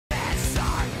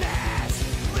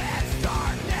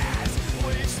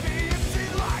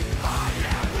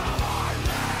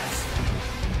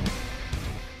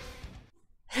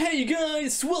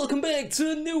guys, welcome back to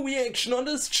a new reaction on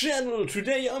this channel.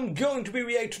 Today I'm going to be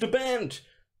reacting to the band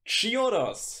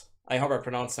Chiodos. I hope I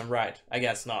pronounced them right. I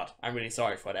guess not. I'm really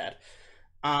sorry for that.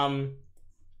 I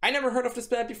never heard of this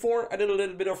band before. I did a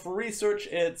little bit of research.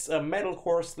 It's a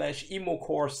metalcore slash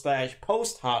emocore slash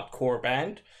post-hardcore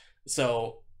band.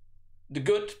 So, the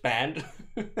good band.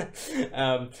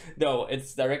 No,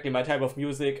 it's directly my type of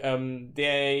music.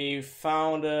 They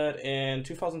founded in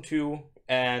 2002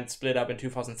 and split up in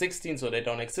 2016, so they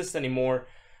don't exist anymore.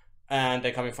 And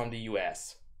they're coming from the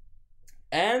US.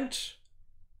 And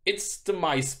it's the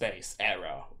MySpace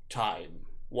era, time,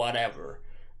 whatever.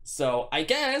 So I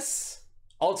guess,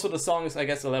 also the song is, I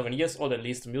guess, 11 years old, at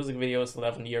least the music video is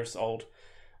 11 years old.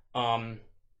 It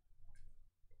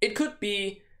could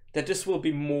be that this will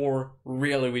be more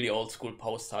really old school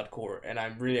post-hardcore, and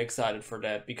I'm really excited for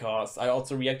that because I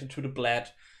also reacted to the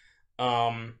Bled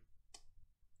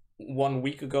 1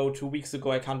 week ago, 2 weeks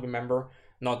ago, I can't remember,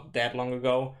 not that long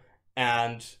ago,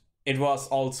 and it was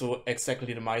also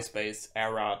exactly the MySpace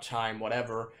era, time,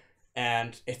 whatever,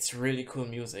 and it's really cool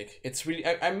music. It's really,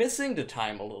 I'm missing the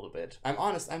time a little bit. I'm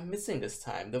honest, I'm missing this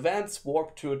time. The Vans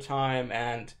Warped Tour time,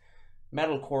 and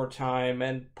metalcore time,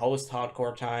 and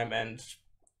post-hardcore time, and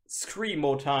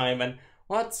screamo time, and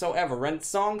whatsoever, and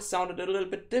songs sounded a little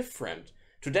bit different.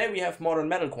 Today we have modern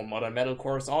metalcore. Modern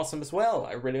metalcore is awesome as well.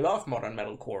 I really love modern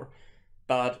metalcore.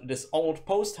 But this old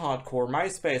post-hardcore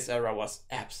MySpace era was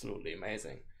absolutely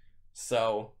amazing.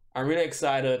 So I'm really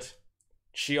excited.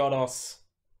 Chiodos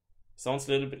sounds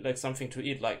a little bit like something to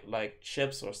eat, like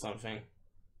chips or something.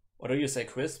 Or do you say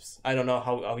crisps? I don't know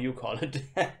how you call it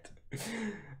that.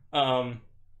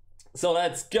 So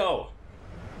let's go.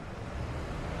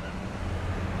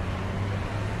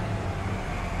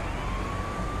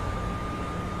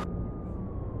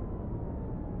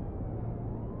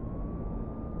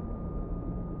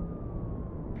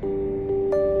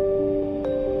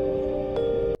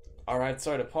 Alright,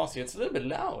 sorry to pause here. It's a little bit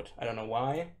loud. I don't know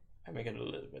why. I make it a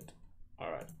little bit.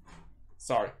 Alright.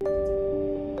 Sorry.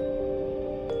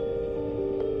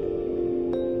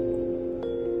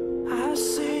 I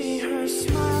see her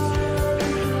smile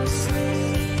in her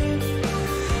sleep. I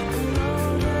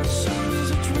know that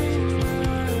she's a dreamer.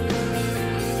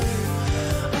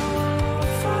 Oh,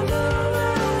 follow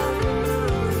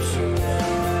wherever she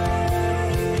goes.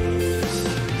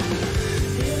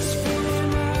 It's been a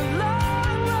long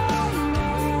night.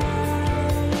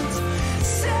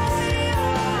 Say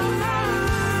you're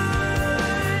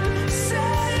mine.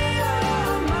 Say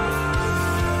you're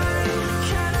mine.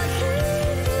 Can I keep you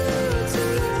tonight?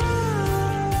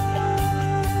 We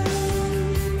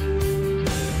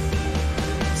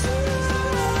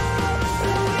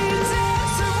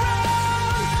dance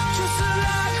around just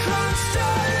like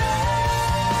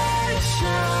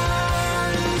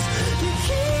constellations. You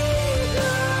keep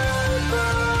my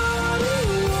body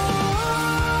warm.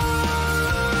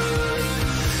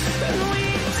 And we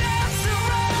dance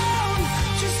around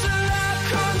just like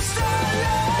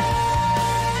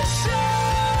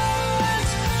constellations.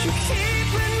 You keep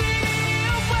me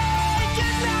awake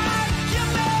at night. You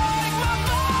make my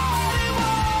body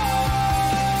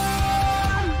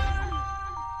warm.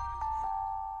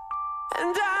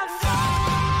 And I'd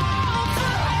fall for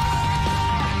her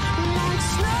like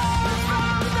snow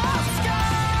from the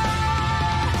sky.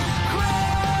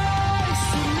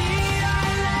 Gracefully I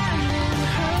land in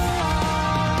her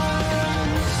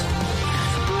arms,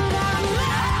 but I'm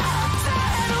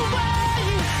melted away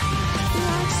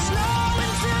like snow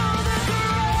into the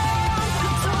ground. I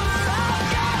told her I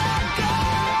gotta go.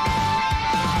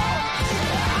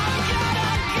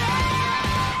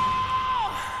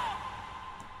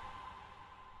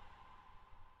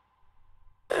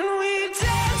 And we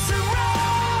dance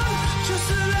around just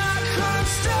like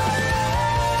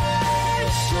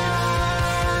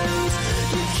constellations.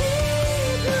 You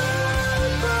keep my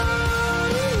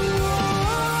body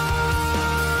warm.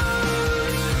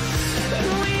 And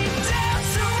we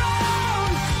dance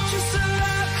around just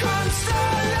like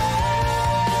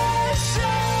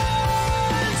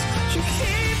constellations. You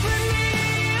keep me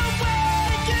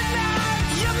awake at night.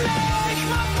 You make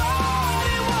my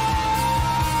body warm.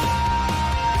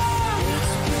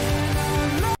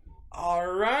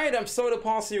 Alright, I'm sorry to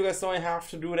pause you guys, so I have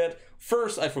to do that.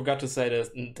 First, I forgot to say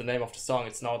the name of the song.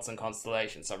 It's Notes and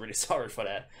Constellations. I'm really sorry for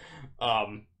that.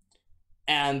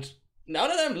 And now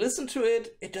that I'm listening to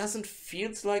it, it doesn't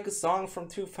feel like a song from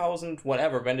 2000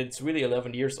 whatever, when it's really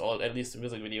 11 years old. At least the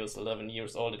music video is 11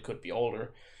 years old. It could be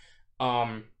older.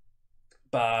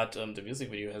 But the music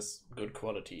video has good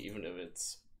quality, even if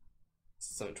it's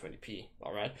 720p.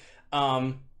 All right.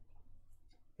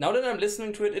 Now that I'm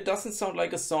listening to it, it doesn't sound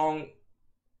like a song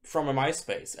from a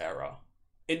MySpace era.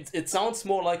 It sounds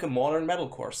more like a modern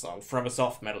metalcore song from a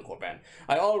soft metalcore band.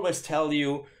 I always tell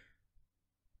you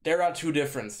there are two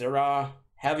differences. There are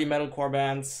heavy metalcore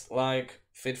bands like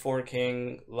Fit for a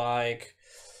King, like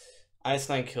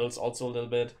Iceland Kills also a little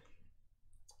bit,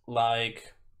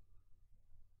 like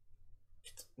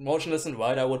Motionless in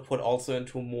White I would put also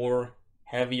into more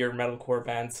heavier metalcore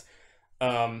bands.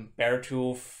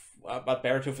 Beartooth, but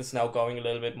Beartooth is now going a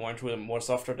little bit more into a more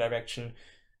softer direction,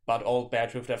 but old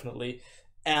Beartooth definitely.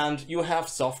 And you have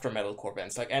softer metalcore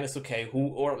bands like NSOK, who,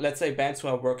 or let's say bands who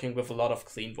are working with a lot of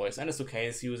clean voice. NSOK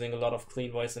is using a lot of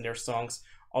clean voice in their songs.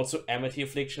 Also, Amity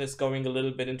Affliction is going a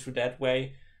little bit into that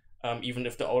way, even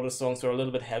if the older songs are a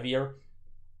little bit heavier.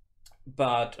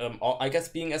 But I guess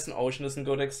Being as an Ocean is a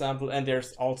good example. And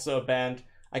there's also a band,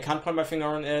 I can't put my finger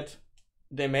on it.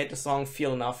 They made the song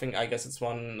Feel Nothing. I guess it's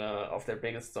one of their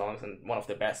biggest songs and one of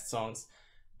their best songs.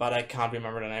 But I can't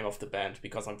remember the name of the band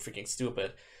because I'm freaking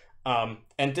stupid.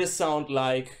 And this sound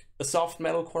like a soft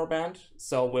metalcore band,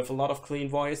 so with a lot of clean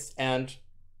voice and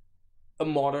a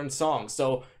modern song.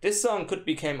 So this song could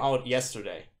be came out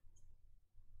yesterday.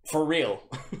 For real.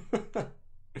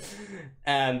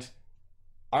 And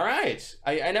alright,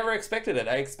 I never expected it.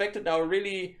 I expected now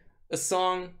really a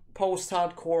song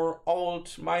post-hardcore, old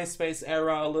MySpace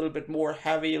era, a little bit more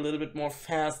heavy, a little bit more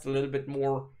fast, a little bit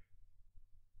more,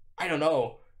 I don't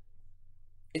know.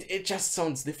 It just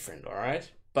sounds different,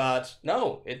 alright? But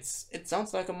no, it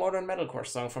sounds like a modern metalcore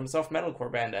song from a soft metalcore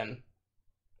band, and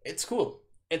it's cool.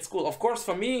 It's cool. Of course,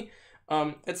 for me,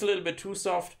 it's a little bit too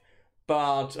soft,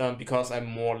 but because I'm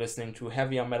more listening to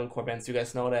heavier metalcore bands, you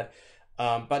guys know that.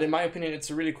 But in my opinion, it's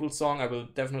a really cool song. I will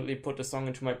definitely put the song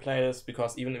into my playlist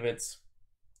because even if it's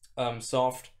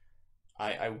soft,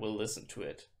 I will listen to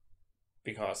it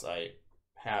because I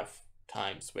have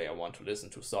times where I want to listen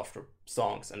to softer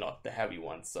songs and not the heavy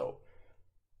ones. So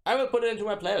I will put it into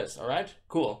my playlist, alright?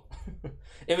 Cool.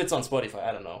 If it's on Spotify,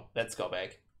 I don't know. Let's go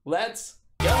back. Let's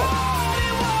go!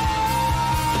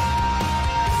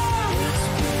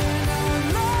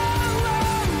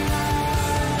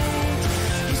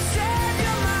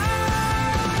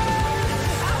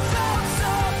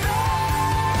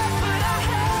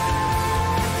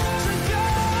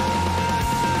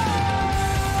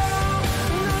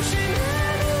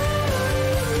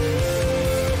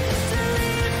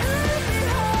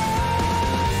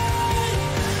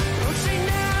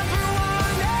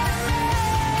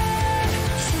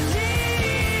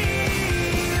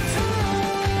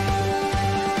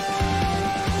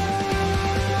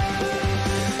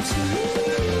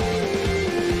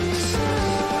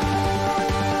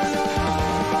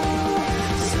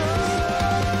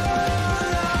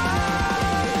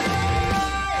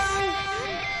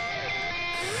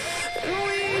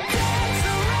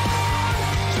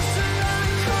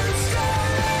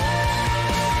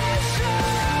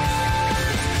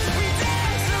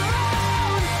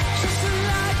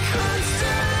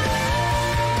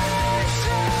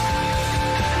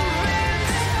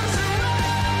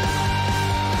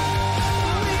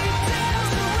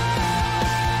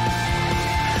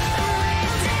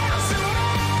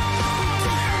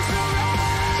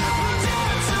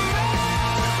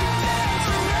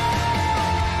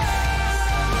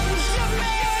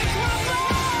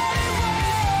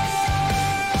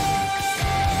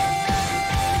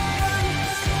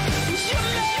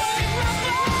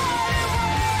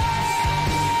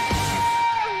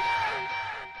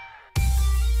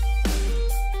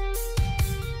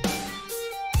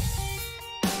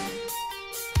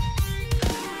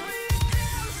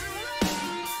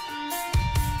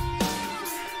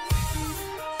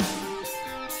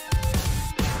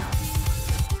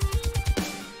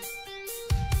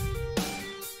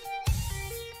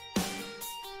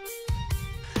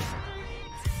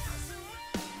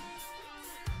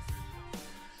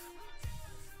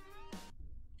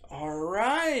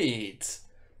 Alright!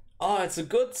 Oh, it's a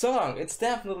good song. It's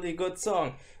definitely a good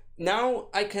song. Now,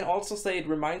 I can also say it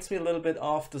reminds me a little bit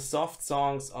of the soft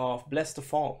songs of Bless the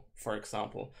Fall, for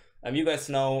example. You guys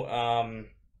know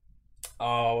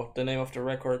the name of the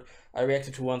record. I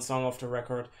reacted to one song of the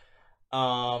record.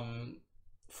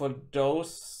 For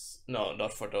those... No,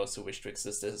 not for those who wish to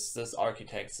exist. This is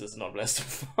Architects. This is not Bless the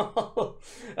Fall.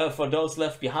 For those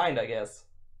left behind, I guess.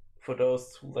 For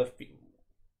those who left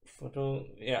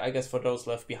I guess for those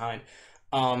left behind.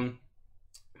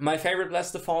 My favorite Bless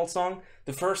the Fall song,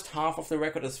 the first half of the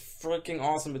record is freaking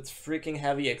awesome. It's freaking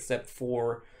heavy, except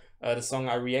for the song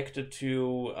I reacted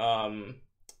to,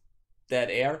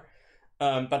 Dead Air.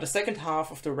 But the second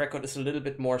half of the record is a little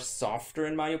bit more softer,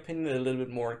 in my opinion, a little bit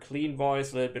more clean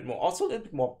voice, a little bit more, also a little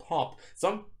bit more pop.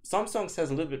 Some songs has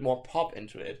a little bit more pop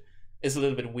into it. is a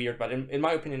little bit weird, but in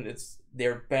my opinion, it's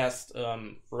their best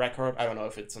record. I don't know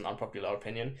if it's an unpopular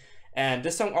opinion. And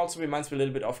this song also reminds me a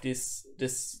little bit of these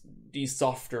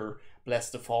softer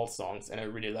Bless the Fall songs, and I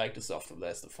really like the softer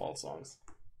Bless the Fall songs.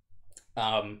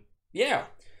 Yeah.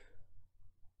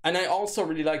 And I also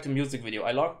really like the music video.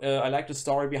 I like the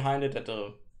story behind it, that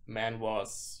the man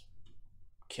was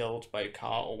killed by a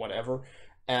car or whatever,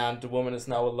 and the woman is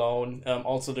now alone.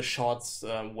 Also the shots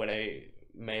when they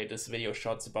made this video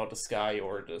shots about the sky,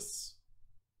 or this,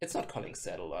 it's not calling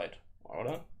satellite,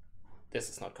 or this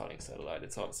is not calling satellite,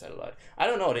 it's not a satellite. I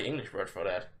don't know the English word for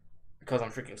that, because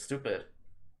I'm freaking stupid.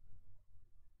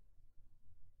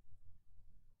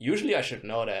 Usually I should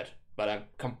know that, but I'm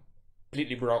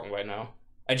completely broken right now.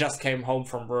 I just came home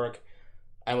from work.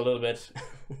 I'm a little bit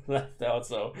left out,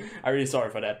 so I'm really sorry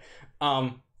for that.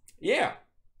 Yeah,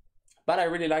 but I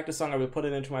really like the song. I will put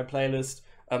it into my playlist,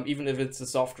 even if it's a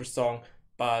softer song,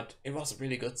 but it was a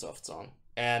really good soft song.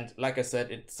 And like I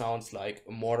said, it sounds like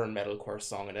a modern metalcore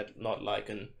song, and not like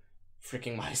a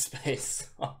freaking MySpace.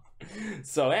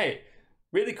 So hey,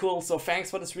 really cool. So thanks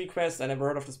for this request. I never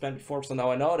heard of this band before, so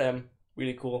now I know them.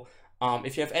 Really cool.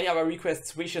 If you have any other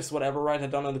requests, wishes, whatever, write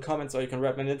it down in the comments, or you can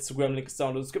write my Instagram, link is down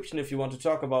in the description if you want to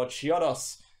talk about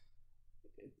Chiodos.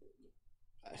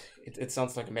 It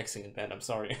sounds like a Mexican band, I'm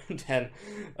sorry. Then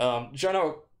join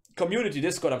our community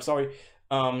Discord, I'm sorry.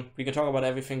 We can talk about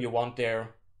everything you want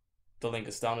there. The link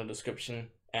is down in the description.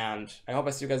 And I hope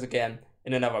I see you guys again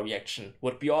in another reaction.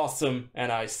 Would be awesome.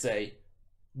 And I say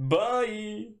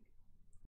bye.